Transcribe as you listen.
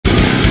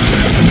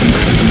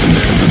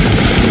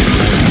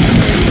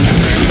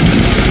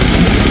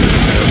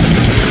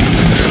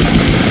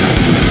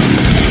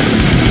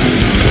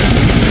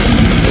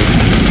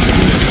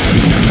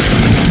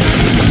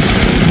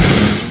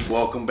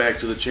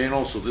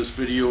channel. So this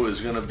video is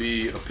going to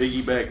be a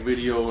piggyback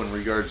video in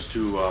regards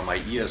to my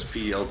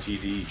ESP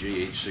LTD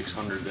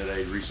JH-600 that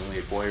I recently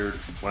acquired.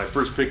 When I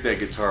first picked that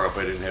guitar up,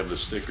 I didn't have the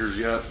stickers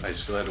yet. I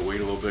still had to wait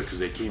a little bit because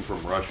they came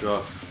from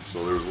Russia,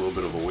 so there was a little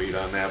bit of a wait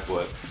on that.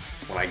 But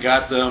when I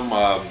got them,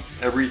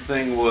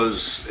 everything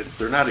was,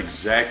 they're not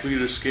exactly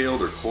to scale,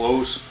 they're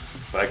close,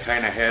 but I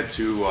kind of had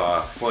to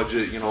fudge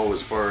it, you know,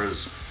 as far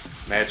as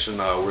matching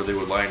where they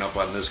would line up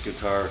on this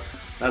guitar.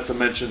 Not to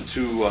mention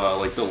too,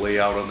 like the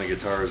layout on the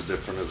guitar is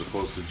different as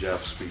opposed to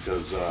Jeff's,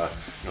 because you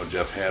know,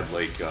 Jeff had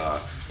like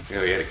you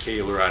know, he had a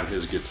Kaler on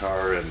his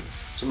guitar and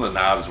some of the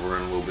knobs were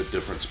in a little bit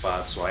different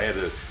spots, so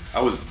I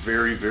was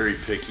very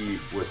picky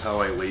with how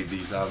I laid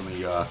these on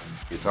the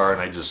guitar,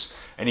 and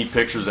any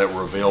pictures that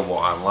were available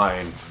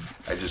online,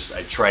 I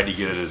tried to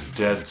get it as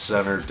dead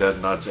center,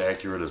 dead nuts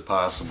accurate as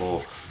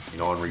possible, you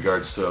know, in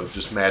regards to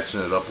just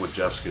matching it up with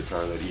Jeff's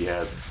guitar that he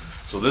had.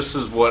 So this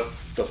is what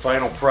the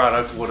final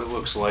product, what it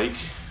looks like.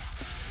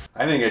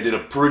 I think I did a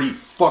pretty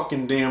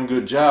fucking damn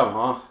good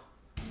job,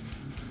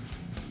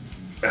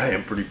 huh? I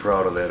am pretty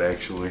proud of that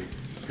actually,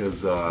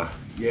 because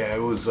yeah,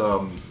 it was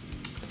a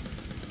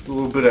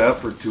little bit of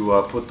effort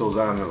to put those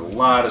on. There's a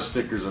lot of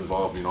stickers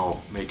involved, you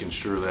know, making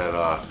sure that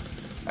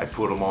I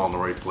put them all in the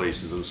right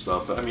places and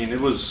stuff. I mean,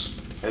 it was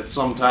at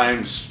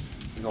sometimes,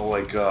 you know,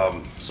 like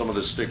some of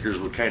the stickers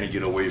would kind of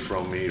get away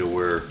from me to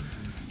where,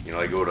 you know,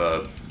 I go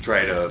to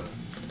try to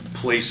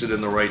place it in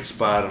the right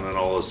spot and then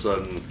all of a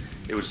sudden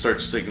it would start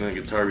sticking to the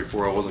guitar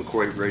before I wasn't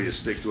quite ready to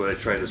stick to it. I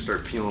tried to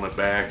start peeling it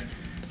back,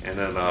 and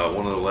then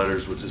one of the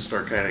letters would just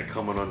start kind of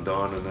coming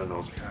undone, and then I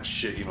was like, ah,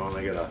 shit, you know, and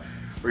I gotta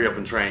hurry up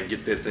and try and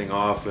get that thing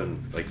off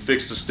and like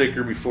fix the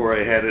sticker before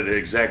I had it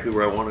exactly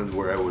where I wanted,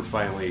 where I would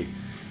finally,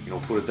 you know,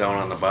 put it down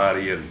on the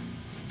body and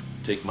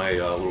take my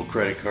little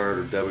credit card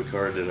or debit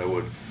card that I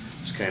would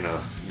just kind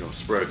of, you know,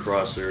 spread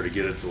across there to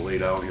get it to lay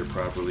down here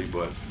properly.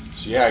 But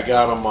so yeah, I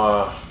got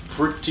them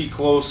pretty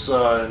close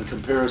in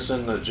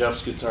comparison to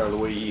Jeff's guitar, the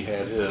way he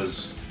had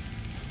his.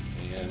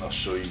 And I'll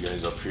show you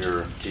guys up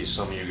here in case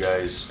some of you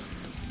guys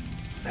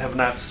have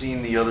not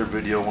seen the other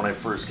video when I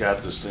first got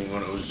this thing,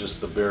 when it was just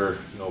the bare,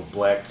 you know,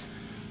 black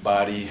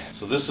body.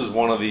 So this is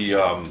one of the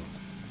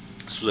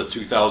this was a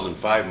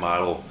 2005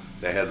 model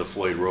that had the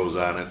Floyd Rose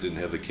on it, didn't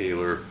have the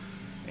Kaler,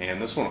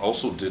 and this one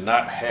also did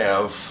not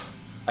have,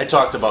 I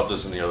talked about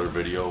this in the other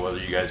video, whether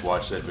you guys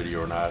watched that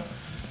video or not,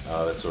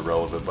 that's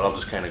irrelevant, but I'll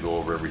just kind of go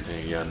over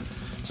everything again.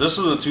 So this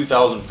was a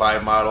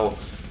 2005 model,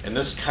 and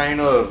this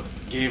kind of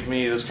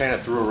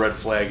threw a red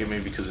flag at me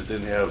because it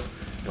didn't have,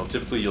 you know,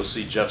 typically you'll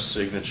see Jeff's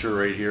signature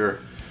right here,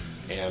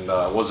 and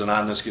it wasn't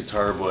on this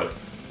guitar, but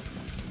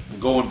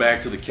going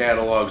back to the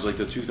catalogs, like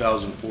the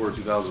 2004,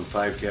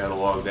 2005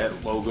 catalog,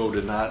 that logo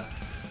did not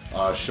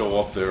show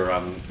up there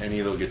on any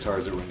of the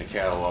guitars that were in the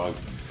catalog.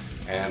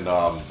 And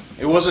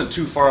it wasn't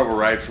too far of a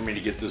ride for me to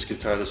get this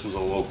guitar. This was a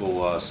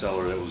local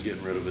seller that was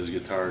getting rid of his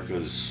guitar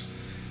because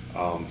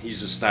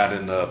he's just not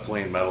into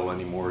playing metal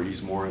anymore.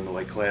 He's more into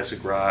like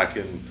classic rock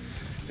and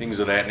things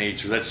of that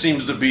nature. That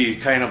seems to be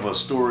kind of a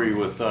story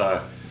with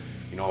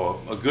you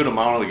know, a good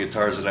amount of the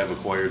guitars that I've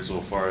acquired so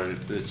far.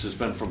 It's just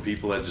been from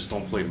people that just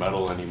don't play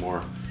metal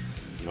anymore.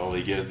 You know,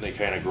 they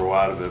kind of grow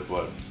out of it.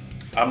 But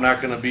I'm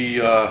not going to be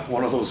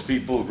one of those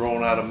people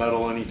growing out of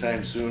metal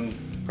anytime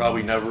soon.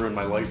 Probably never in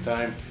my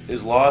lifetime.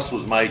 His loss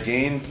was my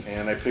gain,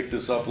 and I picked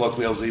this up.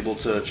 Luckily I was able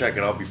to check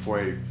it out before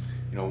I, you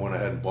know, went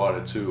ahead and bought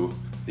it too.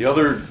 The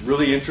other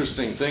really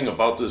interesting thing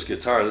about this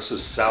guitar, this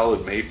is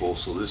solid maple,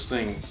 so this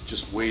thing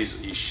just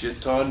weighs a shit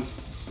ton.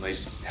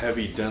 Nice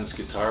heavy dense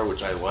guitar,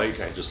 which I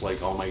like. I just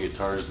like all my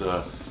guitars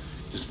to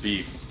just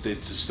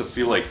to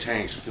feel like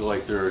tanks, feel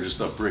like they're just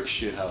a brick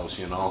shit house,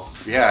 you know.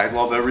 Yeah, I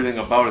love everything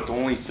about it. The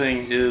only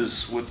thing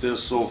is with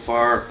this so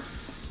far,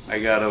 I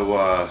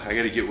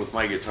gotta get with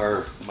my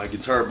guitar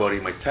buddy,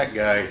 my tech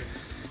guy,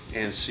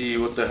 and see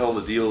what the hell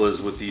the deal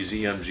is with these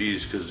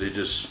EMGs,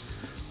 because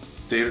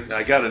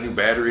I got a new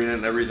battery in it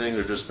and everything.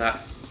 They're just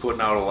not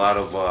putting out a lot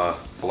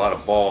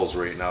of balls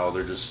right now.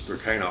 They're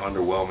kind of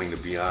underwhelming, to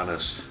be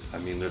honest. I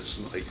mean, it's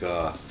like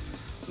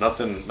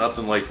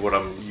nothing like what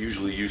I'm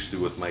usually used to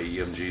with my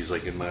EMGs.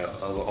 Like in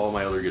all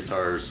my other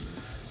guitars,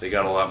 they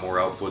got a lot more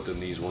output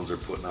than these ones are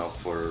putting out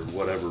for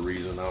whatever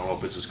reason. I don't know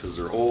if it's just because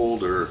they're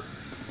old or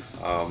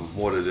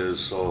what it is.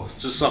 So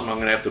it's just something I'm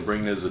gonna have to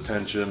bring to his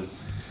attention.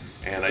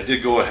 And I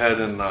did go ahead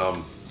and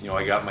you know,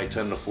 I got my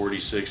 10 to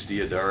 46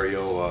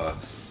 Diodario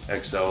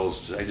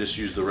XLs. I just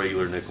use the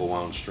regular nickel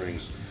wound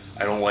strings.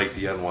 I don't like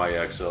the NY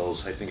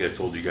XLs. I think I've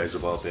told you guys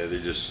about that. They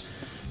just,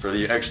 for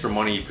the extra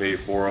money you pay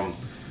for them,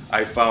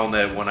 I found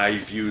that when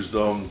I've used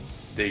them,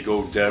 they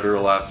go deader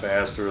a lot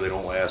faster. They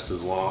don't last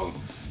as long.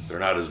 They're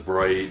not as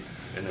bright,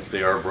 and if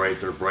they are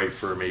bright, they're bright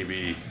for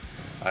maybe,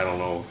 I don't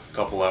know, a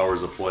couple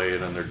hours of play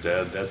and then they're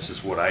dead. That's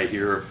just what I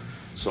hear.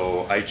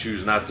 So I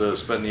choose not to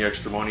spend the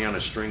extra money on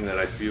a string that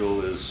I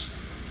feel is,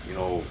 you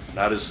know,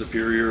 not as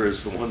superior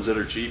as the ones that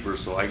are cheaper.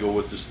 So I go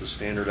with just the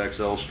standard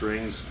XL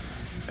strings,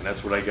 and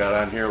that's what I got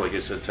on here. Like I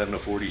said, 10 to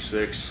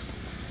 46.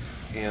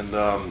 And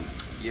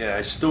yeah,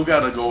 I still got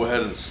to go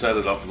ahead and set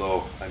it up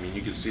though. I mean,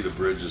 you can see the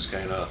bridge is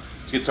kind of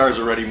This guitar's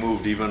already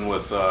moved, even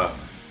with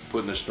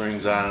putting the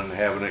strings on and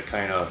having it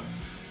kind of,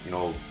 you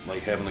know,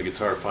 like having the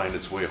guitar find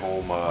its way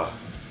home,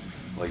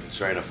 like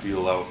trying to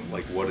feel out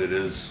like what it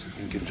is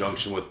in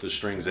conjunction with the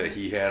strings that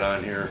he had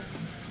on here.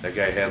 That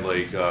guy had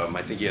like,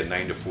 I think he had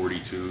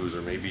 9-42s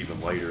or maybe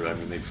even lighter. I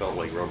mean, they felt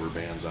like rubber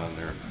bands on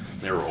there.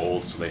 They were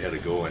old, so they had to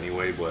go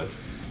anyway. But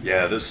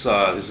yeah, this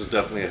is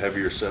definitely a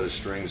heavier set of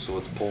strings, so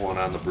it's pulling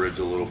on the bridge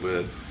a little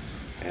bit.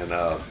 And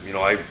you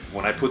know,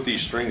 when I put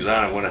these strings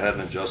on, I went ahead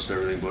and adjusted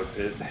everything, but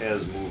it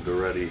has moved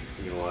already.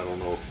 You know, I don't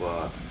know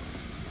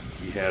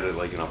if he had it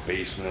like in a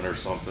basement or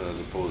something, as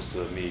opposed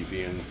to me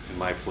being in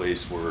my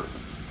place where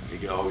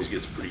it always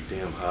gets pretty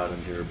damn hot in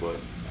here. But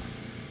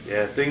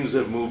yeah, things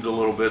have moved a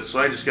little bit, so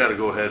I just got to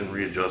go ahead and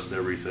readjust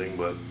everything.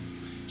 But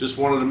just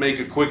wanted to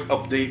make a quick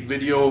update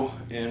video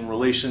in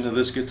relation to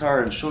this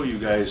guitar and show you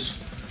guys.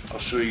 I'll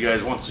show you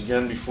guys once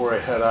again before I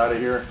head out of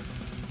here,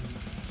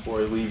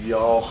 before I leave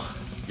y'all.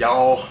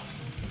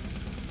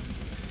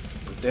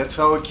 But that's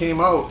how it came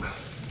out.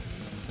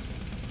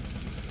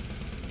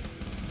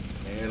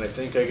 And I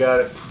think I got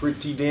it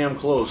pretty damn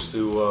close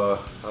to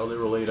how they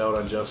were laid out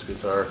on Jeff's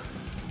guitar.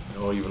 You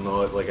know, even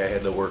though like I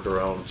had to work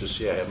around just,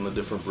 yeah, having the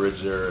different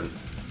bridge there and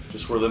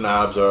just where the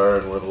knobs are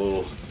and where the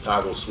little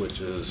toggle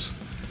switch is.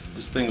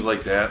 Just things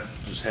like that.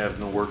 Just having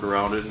to work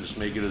around it and just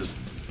make it as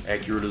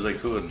accurate as I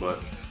could. But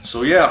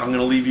so yeah, I'm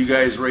gonna leave you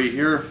guys right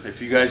here.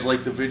 If you guys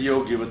like the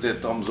video, give it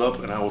that thumbs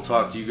up, and I will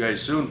talk to you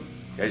guys soon.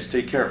 Guys,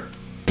 take care.